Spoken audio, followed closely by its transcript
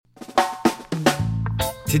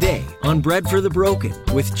Today on Bread for the Broken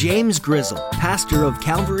with James Grizzle, pastor of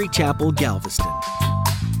Calvary Chapel, Galveston.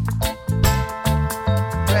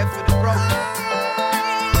 Bread for the broken.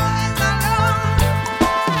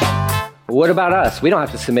 What about us? We don't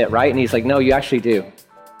have to submit, right? And he's like, no, you actually do.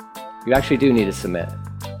 You actually do need to submit.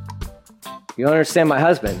 You don't understand my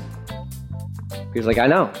husband. He's like, I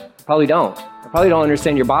know. I probably don't. I probably don't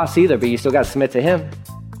understand your boss either, but you still got to submit to him.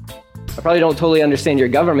 I probably don't totally understand your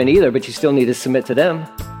government either, but you still need to submit to them.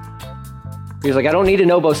 He's like, I don't need to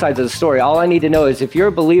know both sides of the story. All I need to know is if you're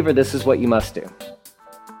a believer, this is what you must do.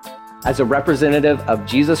 As a representative of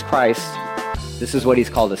Jesus Christ, this is what he's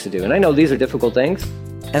called us to do. And I know these are difficult things.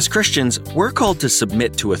 As Christians, we're called to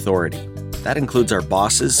submit to authority. That includes our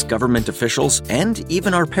bosses, government officials, and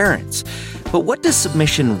even our parents. But what does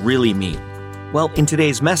submission really mean? Well, in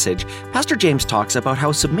today's message, Pastor James talks about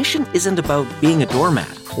how submission isn't about being a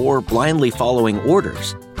doormat or blindly following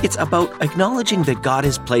orders. It's about acknowledging that God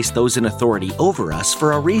has placed those in authority over us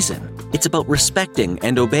for a reason. It's about respecting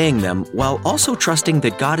and obeying them while also trusting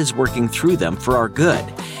that God is working through them for our good.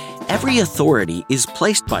 Every authority is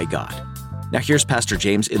placed by God. Now here's Pastor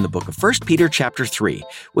James in the book of 1 Peter chapter 3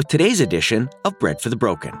 with today's edition of Bread for the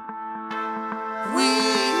Broken. We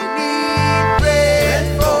need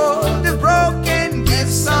bread for the broken. Give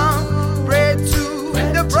some bread to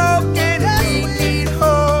the broken. We need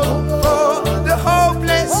hope for the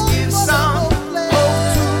hopeless. Give some hope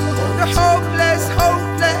to the hopeless.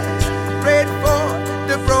 Bread for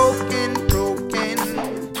the broken.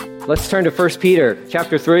 Let's turn to 1 Peter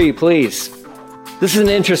chapter 3, please. This is an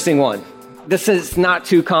interesting one. This is not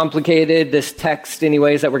too complicated, this text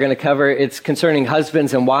anyways that we're going to cover. It's concerning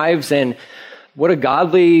husbands and wives and what a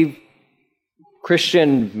godly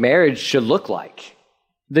Christian marriage should look like.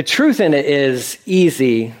 The truth in it is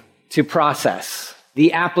easy to process.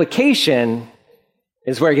 The application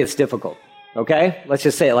is where it gets difficult, okay? Let's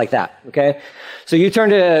just say it like that, okay? So you turn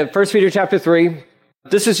to 1 Peter chapter 3.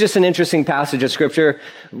 This is just an interesting passage of scripture.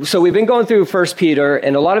 So we've been going through 1 Peter,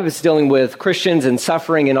 and a lot of it's dealing with Christians and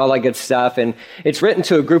suffering and all that good stuff. And it's written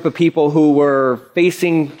to a group of people who were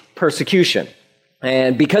facing persecution,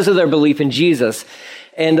 and because of their belief in Jesus.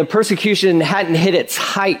 And the persecution hadn't hit its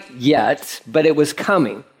height yet, but it was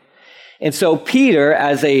coming. And so Peter,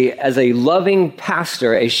 as a loving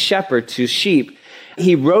pastor, a shepherd to sheep,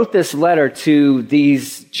 he wrote this letter to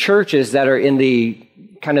these churches that are in the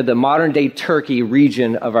kind of the modern day Turkey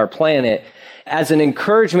region of our planet as an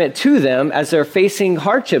encouragement to them as they're facing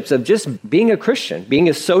hardships of just being a Christian, being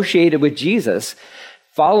associated with Jesus,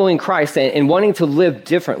 following Christ and wanting to live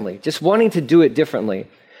differently, just wanting to do it differently.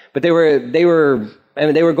 But they were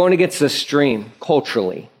going against the stream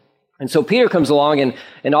culturally. And so Peter comes along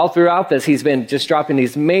and all throughout this, he's been just dropping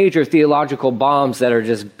these major theological bombs that are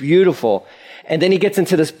just beautiful. And then he gets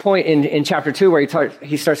into this point in chapter 2 where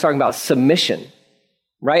he starts talking about submission,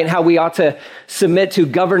 right? And how we ought to submit to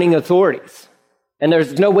governing authorities. And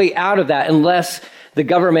there's no way out of that unless the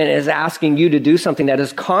government is asking you to do something that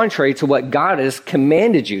is contrary to what God has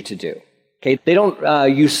commanded you to do. Okay? They don't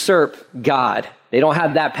usurp God. They don't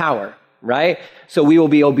have that power, right? So we will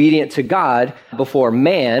be obedient to God before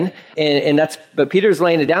man. But Peter's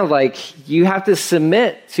laying it down like you have to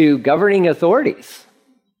submit to governing authorities.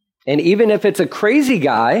 And even if it's a crazy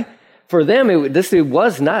guy, for them, this dude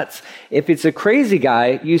was nuts. If it's a crazy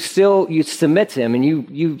guy, you submit to him and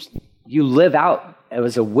you live out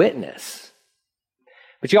as a witness.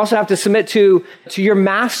 But you also have to submit to your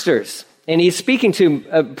masters. And he's speaking to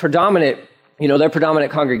a predominant, their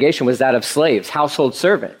predominant congregation was that of slaves, household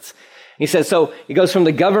servants. He says, so he goes from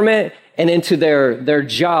the government and into their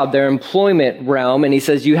job, their employment realm. And he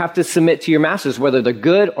says, you have to submit to your masters, whether they're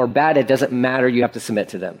good or bad, it doesn't matter. You have to submit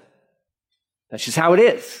to them. That's just how it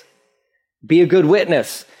is. Be a good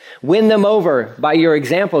witness. Win them over by your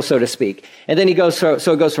example, so to speak. And then he goes, so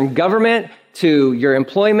it goes from government to your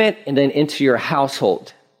employment and then into your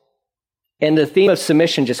household. And the theme of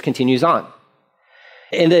submission just continues on.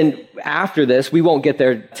 And then after this, we won't get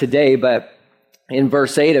there today, but in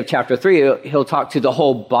verse 8 of chapter 3, he'll talk to the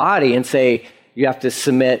whole body and say, you have to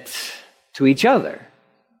submit to each other.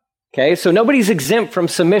 Okay, so nobody's exempt from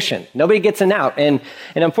submission. Nobody gets an out. And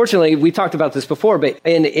unfortunately, we talked about this before, but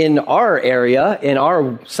in our area, in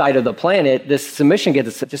our side of the planet, this submission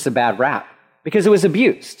gets just a bad rap because it was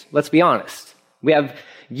abused. Let's be honest. We have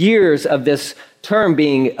years of this term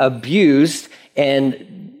being abused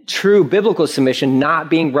and true biblical submission not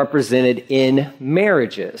being represented in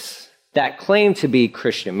marriages that claim to be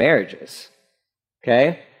Christian marriages.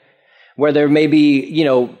 Okay, where there may be,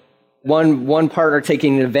 one partner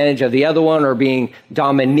taking advantage of the other one or being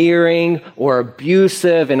domineering or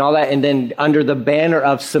abusive and all that, and then under the banner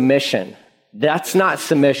of submission. That's not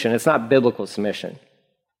submission. It's not biblical submission.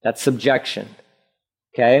 That's subjection.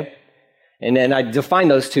 Okay? And then I defined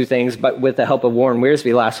those two things, but with the help of Warren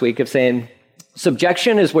Wiersbe last week, of saying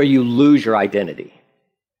subjection is where you lose your identity.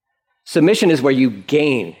 Submission is where you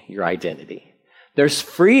gain your identity. There's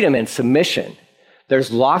freedom in submission.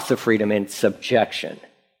 There's loss of freedom in subjection.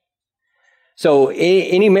 So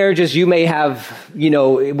any marriages you may have,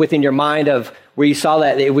 within your mind of where you saw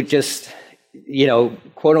that, it would just,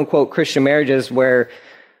 quote unquote Christian marriages where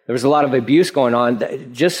there was a lot of abuse going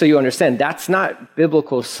on, just so you understand, that's not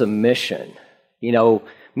biblical submission.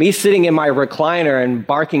 Me sitting in my recliner and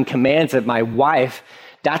barking commands at my wife,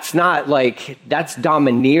 that's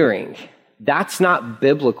domineering. That's not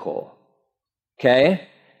biblical. Okay?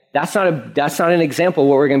 That's not an example of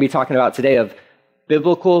what we're going to be talking about today of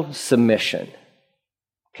biblical submission.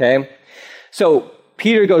 Okay? So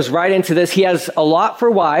Peter goes right into this. He has a lot for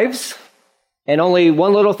wives and only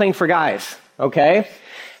one little thing for guys. Okay?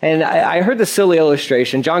 And I heard the silly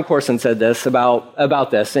illustration. John Corson said this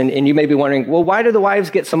about this. And you may be wondering, well, why do the wives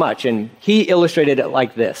get so much? And he illustrated it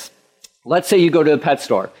like this. Let's say you go to a pet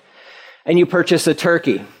store and you purchase a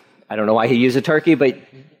turkey. I don't know why he used a turkey, but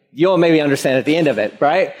you'll maybe understand at the end of it,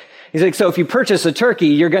 right? He's like, so if you purchase a turkey,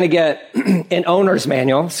 you're going to get an owner's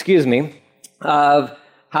manual, of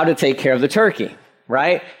how to take care of the turkey,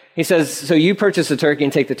 right? He says, so you purchase a turkey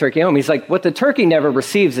and take the turkey home. He's like, what the turkey never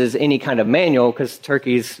receives is any kind of manual because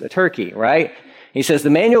turkey's a turkey, right? He says, the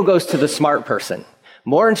manual goes to the smart person.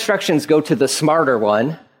 More instructions go to the smarter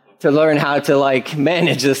one to learn how to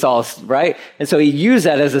manage this all, right? And so he used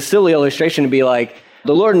that as a silly illustration to be like,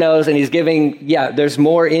 the Lord knows, and he's giving, there's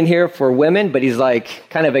more in here for women, but he's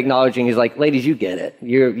kind of acknowledging, he's like, ladies, you get it.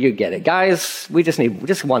 You get it. Guys, we just need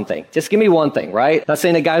just one thing. Just give me one thing, right? Not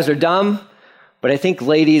saying that guys are dumb, but I think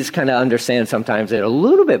ladies kind of understand sometimes it a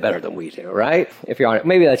little bit better than we do, right? If you're on it.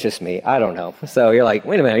 Maybe that's just me. I don't know. So you're like,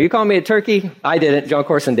 wait a minute, are you calling me a turkey? I didn't. John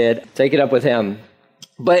Corson did. Take it up with him.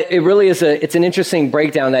 But it really is it's an interesting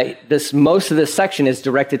breakdown that most of this section is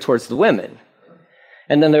directed towards the women.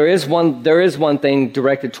 And then there is one thing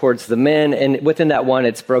directed towards the men, and within that one,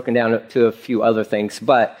 it's broken down to a few other things.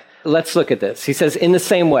 But let's look at this. He says, in the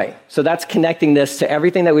same way. So that's connecting this to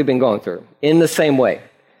everything that we've been going through. In the same way,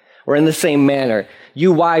 or in the same manner,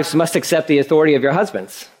 you wives must accept the authority of your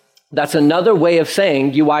husbands. That's another way of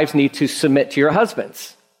saying you wives need to submit to your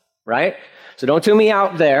husbands, right? So don't tune me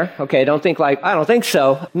out there. Okay, don't think I don't think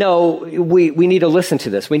so. No, we need to listen to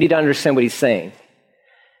this. We need to understand what he's saying.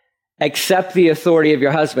 Accept the authority of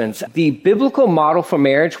your husbands. The biblical model for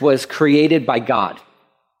marriage was created by God.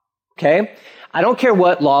 Okay? I don't care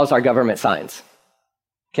what laws our government signs.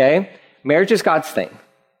 Okay? Marriage is God's thing.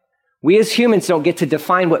 We as humans don't get to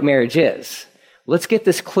define what marriage is. Let's get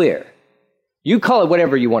this clear. You call it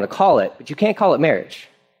whatever you want to call it, but you can't call it marriage.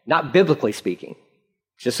 Not biblically speaking.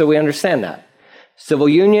 Just so we understand that. Civil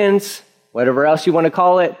unions, whatever else you want to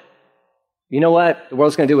call it, you know what? The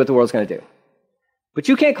world's going to do what the world's going to do. But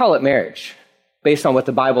you can't call it marriage based on what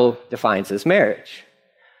the Bible defines as marriage.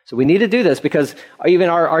 So we need to do this because even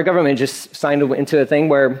our government just signed into a thing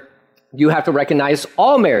where you have to recognize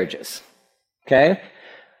all marriages, okay?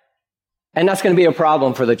 And that's going to be a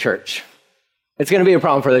problem for the church. It's going to be a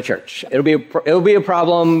problem for the church. It'll be a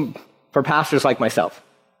problem for pastors like myself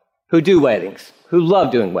who do weddings, who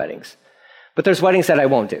love doing weddings. But there's weddings that I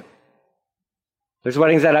won't do. There's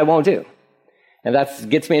weddings that I won't do. And that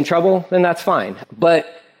gets me in trouble, then that's fine. But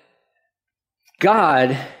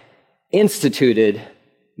God instituted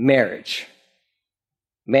marriage,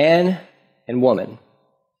 man and woman.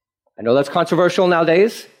 I know that's controversial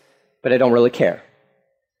nowadays, but I don't really care.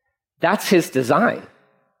 That's his design.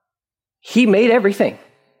 He made everything.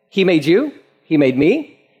 He made you. He made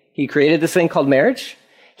me. He created this thing called marriage.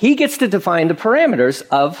 He gets to define the parameters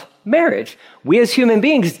of marriage. We as human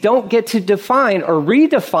beings don't get to define or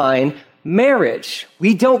redefine marriage.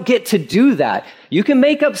 We don't get to do that. You can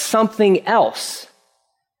make up something else,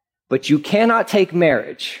 but you cannot take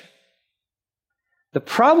marriage. The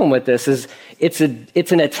problem with this is it's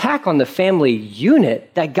an attack on the family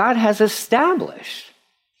unit that God has established.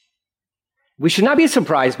 We should not be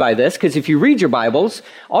surprised by this because if you read your Bibles,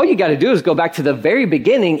 all you got to do is go back to the very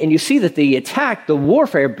beginning and you see that the attack, the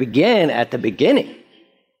warfare began at the beginning.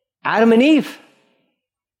 Adam and Eve.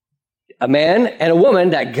 A man and a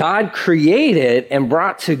woman that God created and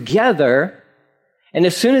brought together. And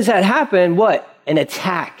as soon as that happened, what? An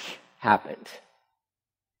attack happened.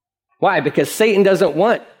 Why? Because Satan doesn't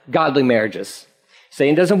want godly marriages.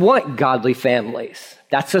 Satan doesn't want godly families.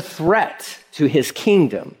 That's a threat to his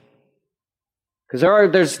kingdom.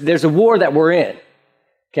 Because there's a war that we're in,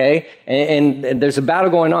 okay? And there's a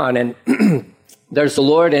battle going on. And There's the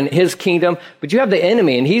Lord and his kingdom, but you have the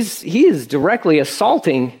enemy, and he is directly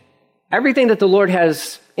assaulting everything that the Lord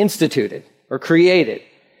has instituted or created.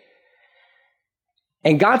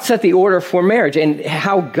 And God set the order for marriage, and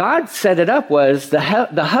how God set it up was the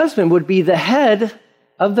husband would be the head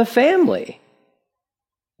of the family.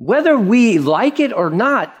 Whether we like it or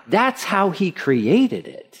not, that's how he created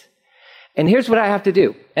it. And here's what I have to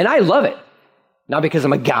do. And I love it. Not because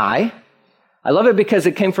I'm a guy. I love it because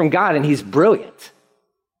it came from God and he's brilliant.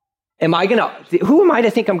 Who am I to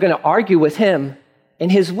think I'm going to argue with him in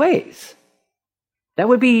his ways? That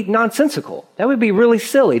would be nonsensical. That would be really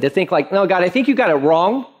silly to think like, no, God, I think you got it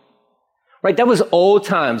wrong. Right? That was old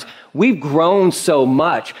times. We've grown so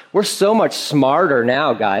much. We're so much smarter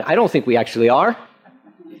now, God. I don't think we actually are.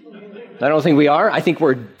 I don't think we are. I think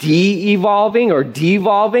we're de-evolving or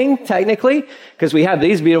devolving, technically, because we have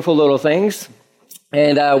these beautiful little things.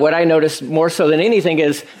 And what I noticed more so than anything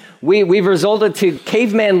is we've resulted to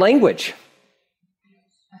caveman language.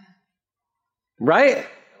 Right?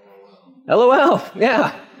 LOL.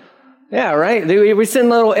 Yeah. Yeah, right? We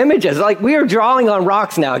send little images. Like, we are drawing on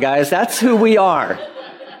rocks now, guys. That's who we are.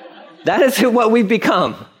 That is what we've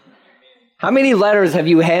become. How many letters have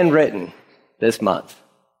you handwritten this month?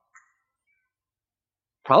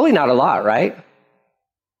 Probably not a lot, right?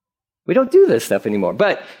 We don't do this stuff anymore.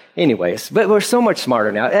 But anyways, we're so much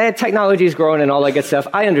smarter now. Technology is growing and all that good stuff.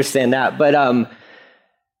 I understand that. But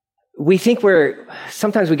we think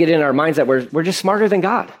sometimes we get in our minds that we're just smarter than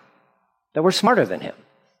God, that we're smarter than him.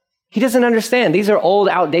 He doesn't understand. These are old,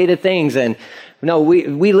 outdated things. And no,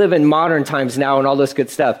 we live in modern times now and all this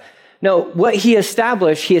good stuff. No, what he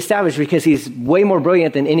established because he's way more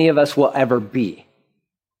brilliant than any of us will ever be.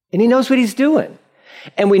 And he knows what he's doing.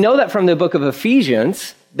 And we know that from the book of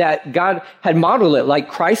Ephesians, that God had modeled it like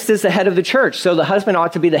Christ is the head of the church. So the husband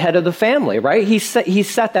ought to be the head of the family, right? He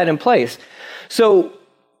set that in place. So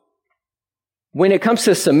when it comes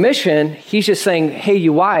to submission, he's just saying, hey,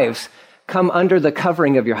 you wives, come under the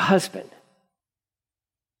covering of your husband.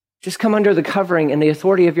 Just come under the covering and the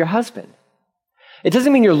authority of your husband. It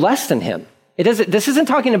doesn't mean you're less than him. This isn't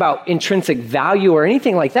talking about intrinsic value or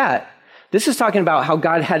anything like that. This is talking about how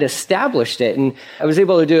God had established it. And I was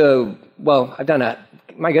able to do I've done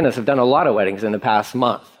a lot of weddings in the past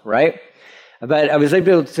month, right? But I was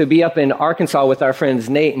able to be up in Arkansas with our friends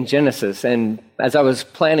Nate and Genesis. And as I was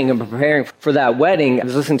planning and preparing for that wedding, I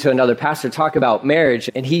was listening to another pastor talk about marriage.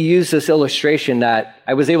 And he used this illustration that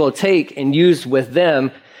I was able to take and use with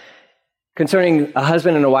them concerning a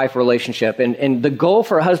husband and a wife relationship. And the goal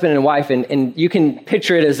for a husband and a wife, and you can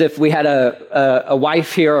picture it as if we had a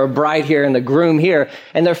wife here or a bride here and the groom here,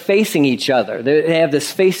 and they're facing each other. They have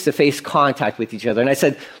this face-to-face contact with each other. And I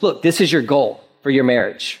said, look, this is your goal for your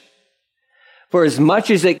marriage. For as much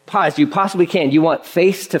as you possibly can, you want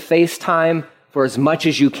face-to-face time for as much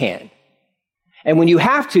as you can. And when you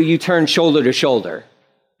have to, you turn shoulder to shoulder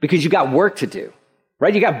because you got work to do,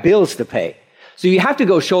 right? You got bills to pay. So you have to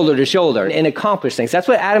go shoulder to shoulder and accomplish things. That's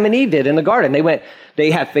what Adam and Eve did in the garden. They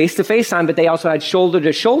had face-to-face time, but they also had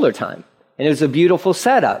shoulder-to-shoulder time. And it was a beautiful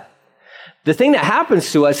setup. The thing that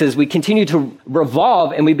happens to us is we continue to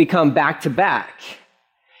revolve and we become back-to-back.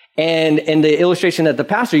 And the illustration that the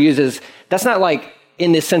pastor uses, that's not like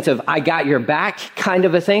in the sense of I got your back kind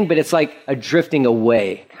of a thing, but it's like a drifting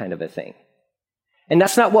away kind of a thing. And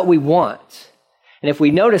that's not what we want. And if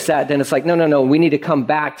we notice that, then it's like, no, we need to come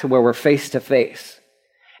back to where we're face to face.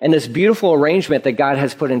 And this beautiful arrangement that God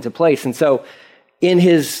has put into place. And so in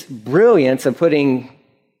his brilliance of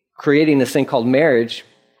creating this thing called marriage,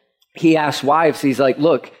 he asks wives, he's like,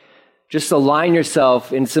 look, just align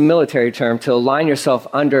yourself, in some military term, to align yourself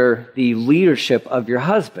under the leadership of your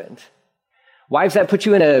husband. Wives, that put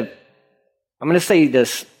you in I'm going to say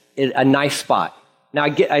this, a nice spot. Now,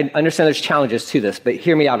 I understand there's challenges to this, but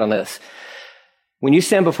hear me out on this. When you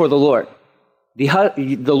stand before the Lord,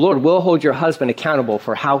 the Lord will hold your husband accountable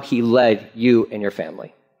for how he led you and your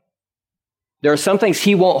family. There are some things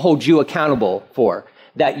he won't hold you accountable for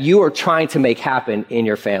that you are trying to make happen in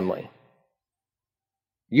your family.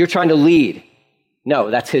 You're trying to lead.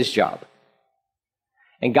 No, that's his job.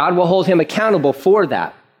 And God will hold him accountable for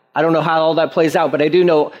that. I don't know how all that plays out, but I do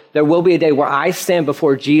know there will be a day where I stand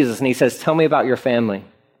before Jesus and he says, tell me about your family.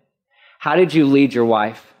 How did you lead your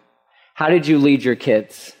wife? How did you lead your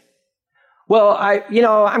kids? Well,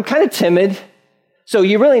 I'm kind of timid. So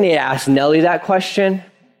you really need to ask Nellie that question.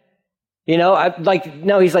 He's like,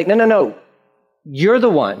 no. You're the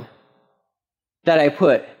one that I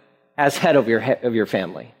put as head of your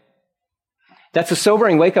family. That's a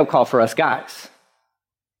sobering wake-up call for us guys.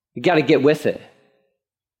 You got to get with it.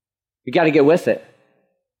 You got to get with it.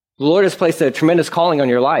 The Lord has placed a tremendous calling on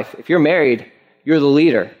your life. If you're married, You're the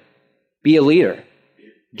leader. Be a leader.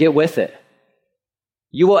 Get with it.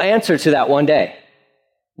 You will answer to that one day.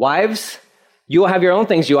 Wives, you will have your own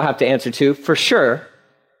things you will have to answer to, for sure.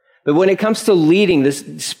 But when it comes to leading, this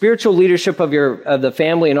spiritual leadership of the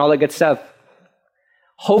family and all that good stuff,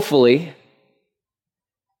 hopefully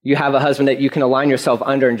you have a husband that you can align yourself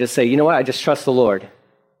under and just say, you know what, I just trust the Lord.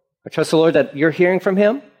 I trust the Lord that you're hearing from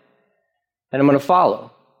him, and I'm going to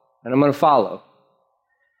follow. And I'm going to follow.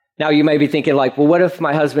 Now you may be thinking like, well, what if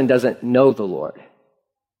my husband doesn't know the Lord?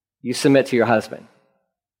 You submit to your husband.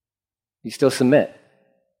 You still submit.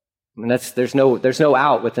 I mean, there's no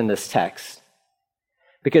out within this text.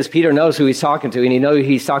 Because Peter knows who he's talking to, and he knows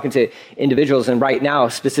he's talking to individuals, and right now,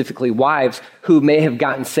 specifically wives, who may have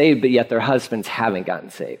gotten saved, but yet their husbands haven't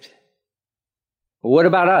gotten saved. Well, what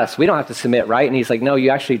about us? We don't have to submit, right? And he's like, no,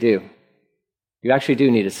 you actually do. You actually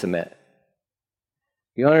do need to submit.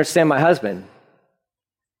 You don't understand my husband.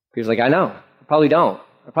 He's like, I know. I probably don't.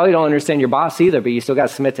 I probably don't understand your boss either, but you still got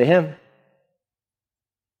to submit to him.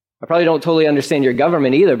 I probably don't totally understand your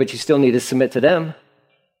government either, but you still need to submit to them.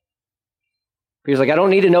 He's like, I don't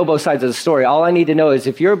need to know both sides of the story. All I need to know is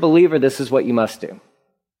if you're a believer, this is what you must do.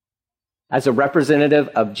 As a representative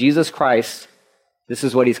of Jesus Christ, this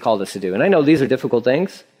is what he's called us to do. And I know these are difficult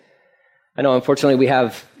things. I know, unfortunately, we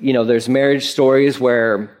have, there's marriage stories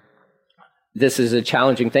where this is a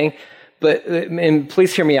challenging thing. But, and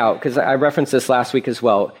please hear me out, because I referenced this last week as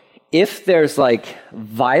well. If there's like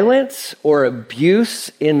violence or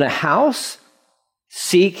abuse in the house,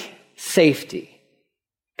 seek safety.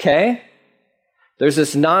 Okay? There's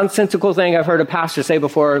this nonsensical thing I've heard a pastor say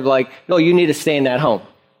before, like, no, you need to stay in that home.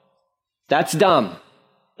 That's dumb.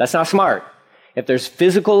 That's not smart. If there's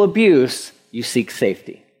physical abuse, you seek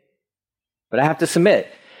safety. But I have to submit.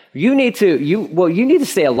 You need to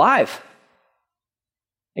stay alive.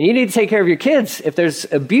 And you need to take care of your kids if there's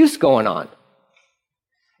abuse going on.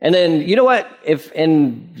 And then, you know what?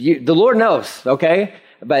 The Lord knows, okay?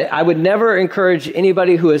 But I would never encourage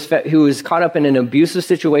anybody who is caught up in an abusive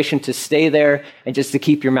situation to stay there and just to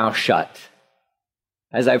keep your mouth shut,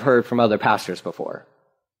 as I've heard from other pastors before.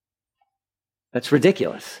 That's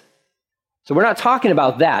ridiculous. So we're not talking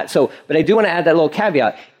about that. But I do want to add that little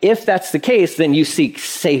caveat. If that's the case, then you seek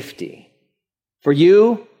safety. For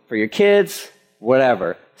you, for your kids,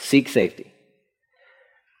 whatever, seek safety.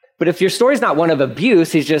 But if your story's not one of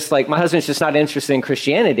abuse, he's just like, my husband's just not interested in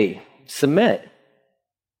Christianity, submit.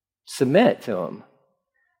 Submit to him.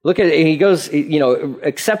 Look at it. He goes,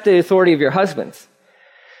 accept the authority of your husbands.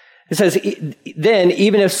 It says, then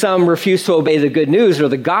even if some refuse to obey the good news or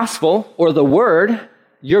the gospel or the word,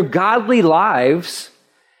 your godly lives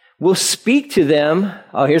will speak to them.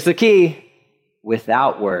 Oh, here's the key.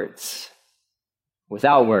 Without words.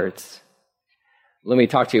 Without words. Let me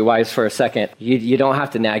talk to you wives for a second. You don't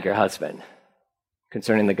have to nag your husband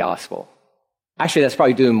concerning the gospel. Actually, that's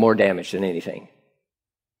probably doing more damage than anything.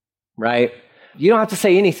 Right? You don't have to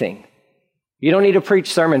say anything. You don't need to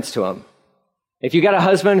preach sermons to him. If you got a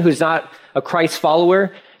husband who's not a Christ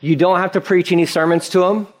follower, you don't have to preach any sermons to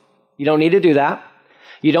him. You don't need to do that.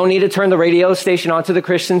 You don't need to turn the radio station onto the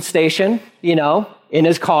Christian station, in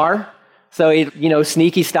his car. So,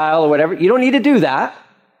 sneaky style or whatever. You don't need to do that.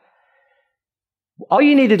 All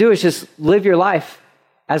you need to do is just live your life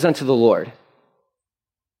as unto the Lord.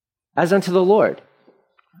 As unto the Lord.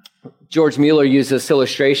 George Mueller used this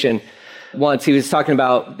illustration once. He was talking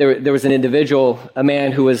about there was an individual, a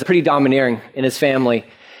man who was pretty domineering in his family,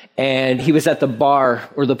 and he was at the bar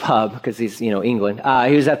or the pub, because he's, England.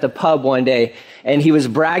 He was at the pub one day, and he was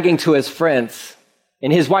bragging to his friends,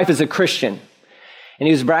 and his wife is a Christian, and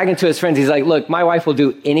he was bragging to his friends. He's like, look, my wife will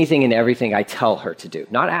do anything and everything I tell her to do.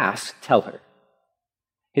 Not ask, tell her.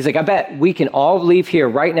 He's like, I bet we can all leave here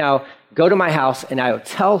right now, go to my house, and I'll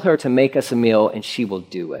tell her to make us a meal, and she will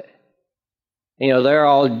do it. They're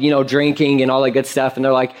all, drinking and all that good stuff. And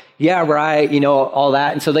they're like, yeah, right, all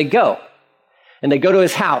that. And so they go. And they go to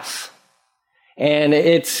his house. And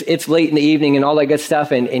it's late in the evening and all that good stuff.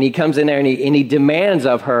 And he comes in there and he demands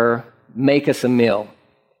of her, make us a meal.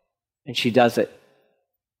 And she does it.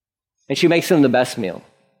 And she makes him the best meal.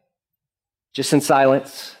 Just in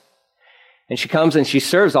silence. And she comes and she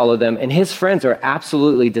serves all of them. And his friends are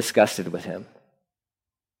absolutely disgusted with him.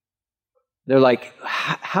 They're like,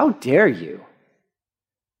 how dare you?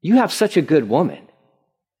 You have such a good woman.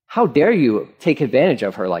 How dare you take advantage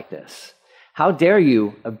of her like this? How dare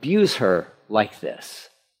you abuse her like this?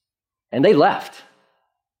 And they left.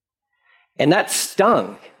 And that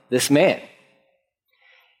stung this man.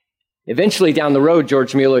 Eventually down the road,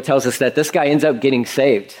 George Mueller tells us that this guy ends up getting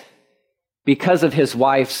saved because of his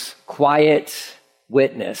wife's quiet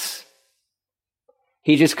witness.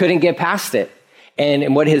 He just couldn't get past it.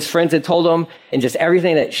 and what his friends had told him, and just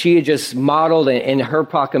everything that she had just modeled, and her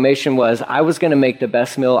proclamation was, I was going to make the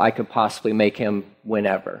best meal I could possibly make him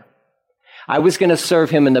whenever. I was going to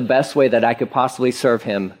serve him in the best way that I could possibly serve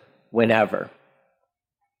him whenever.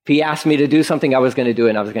 If he asked me to do something, I was going to do it,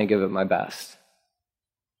 and I was going to give it my best.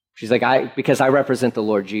 She's like, because I represent the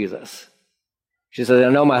Lord Jesus. She said, I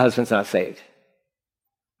know my husband's not saved,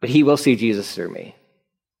 but he will see Jesus through me.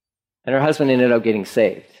 And her husband ended up getting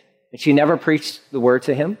saved. And she never preached the word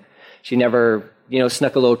to him. She never,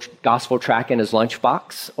 snuck a little gospel track in his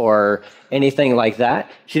lunchbox or anything like that.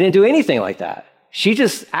 She didn't do anything like that. She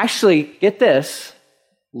just actually, get this,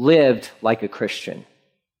 lived like a Christian.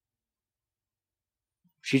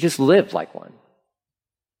 She just lived like one.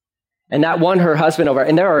 And that won her husband over.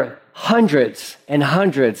 And there are hundreds and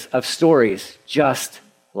hundreds of stories just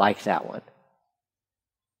like that one.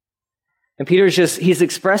 And Peter's he's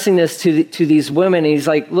expressing this to these women. And he's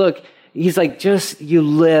like, look, just you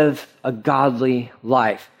live a godly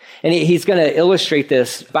life. And he's going to illustrate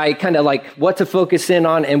this by kind of like what to focus in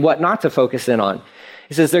on and what not to focus in on.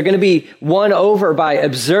 He says they're going to be won over by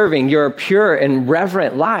observing your pure and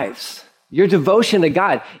reverent lives, your devotion to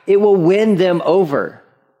God. It will win them over.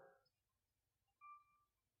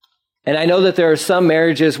 And I know that there are some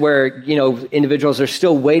marriages where, individuals are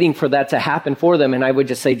still waiting for that to happen for them. And I would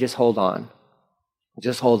just say, just hold on.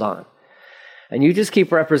 Just hold on. And you just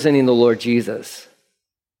keep representing the Lord Jesus.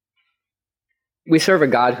 We serve a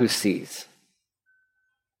God who sees.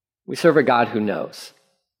 We serve a God who knows.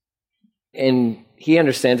 And he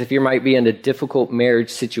understands if you might be in a difficult marriage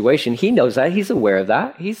situation. He knows that. He's aware of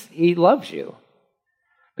that. He loves you.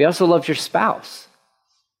 But he also loves your spouse.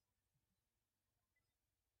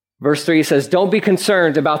 Verse 3 says, don't be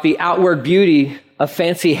concerned about the outward beauty of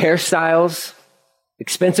fancy hairstyles,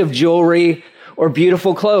 expensive jewelry, or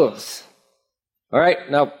beautiful clothes. All right,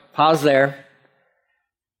 now pause there.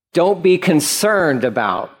 Don't be concerned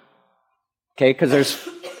about, okay, because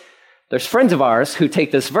there's friends of ours who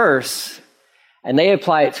take this verse and they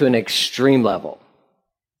apply it to an extreme level,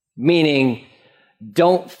 meaning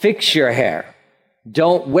don't fix your hair,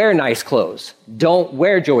 don't wear nice clothes, don't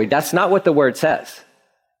wear jewelry. That's not what the word says.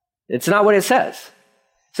 It's not what it says.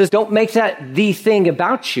 It says don't make that the thing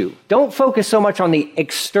about you. Don't focus so much on the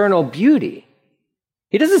external beauty.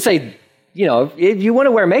 He doesn't say, if you want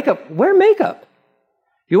to wear makeup, wear makeup.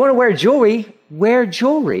 If you want to wear jewelry, wear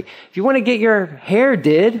jewelry. If you want to get your hair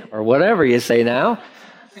did, or whatever you say now,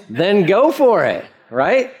 then go for it,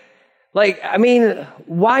 right?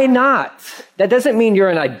 Why not? That doesn't mean you're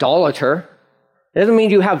an idolater. It doesn't mean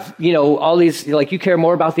you have, all these, you care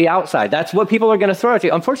more about the outside. That's what people are going to throw at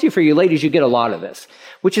you. Unfortunately for you ladies, you get a lot of this,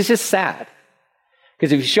 which is just sad.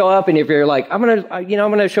 Because if you show up and if you're like, I'm going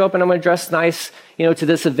to show up and I'm going to dress nice, to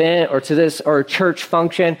this event or to this or church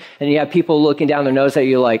function, and you have people looking down their nose at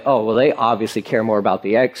you like, oh, well, they obviously care more about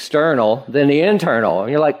the external than the internal.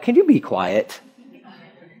 And you're like, can you be quiet?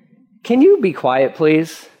 Can you be quiet,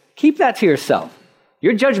 please? Keep that to yourself.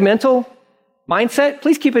 Your judgmental mindset,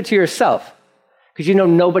 please keep it to yourself. Because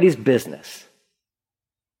nobody's business.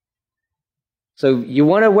 So you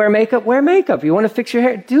want to wear makeup? Wear makeup. You want to fix your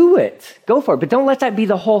hair? Do it. Go for it. But don't let that be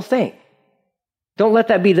the whole thing. Don't let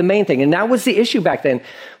that be the main thing. And that was the issue back then,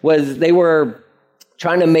 was they were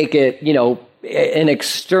trying to make it, an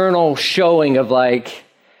external showing of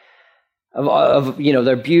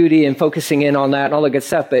their beauty and focusing in on that and all the good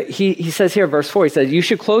stuff. But he says here, verse 4, he says, you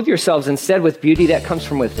should clothe yourselves instead with beauty that comes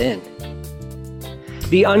from within.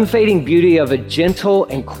 The unfading beauty of a gentle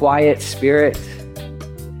and quiet spirit,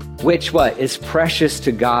 which is precious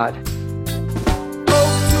to God. Hope to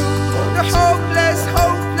the hopeless,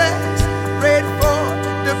 pray for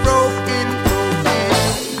the broken.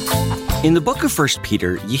 In the book of 1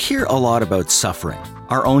 Peter, you hear a lot about suffering.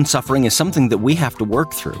 Our own suffering is something that we have to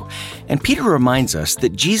work through. And Peter reminds us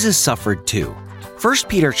that Jesus suffered too. 1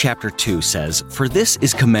 Peter chapter 2 says, "For this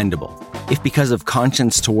is commendable, if because of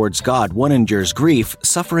conscience towards God one endures grief,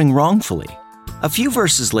 suffering wrongfully." A few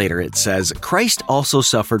verses later it says, "Christ also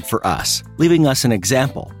suffered for us, leaving us an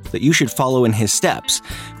example, that you should follow in his steps,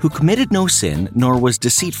 who committed no sin, nor was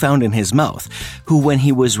deceit found in his mouth, who when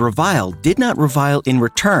he was reviled did not revile in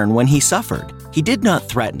return when he suffered. He did not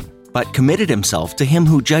threaten, but committed himself to him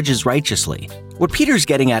who judges righteously." What Peter's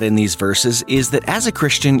getting at in these verses is that as a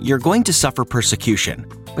Christian, you're going to suffer persecution.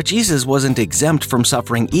 But Jesus wasn't exempt from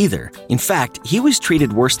suffering either. In fact, he was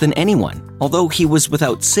treated worse than anyone, although he was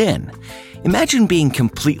without sin. Imagine being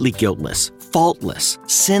completely guiltless, faultless,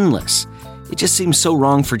 sinless. It just seems so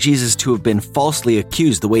wrong for Jesus to have been falsely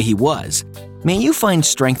accused the way he was. May you find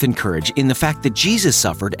strength and courage in the fact that Jesus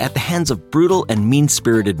suffered at the hands of brutal and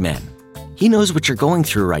mean-spirited men. He knows what you're going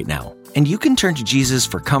through right now, and you can turn to Jesus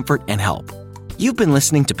for comfort and help. You've been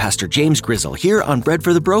listening to Pastor James Grizzle here on Bread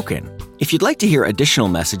for the Broken. If you'd like to hear additional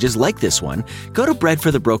messages like this one, go to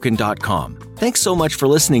breadforthebroken.com. Thanks so much for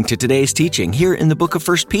listening to today's teaching here in the book of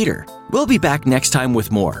 1 Peter. We'll be back next time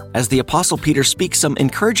with more, as the Apostle Peter speaks some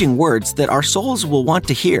encouraging words that our souls will want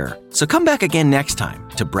to hear. So come back again next time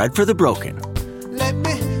to Bread for the Broken. Let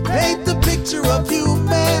me paint the picture of you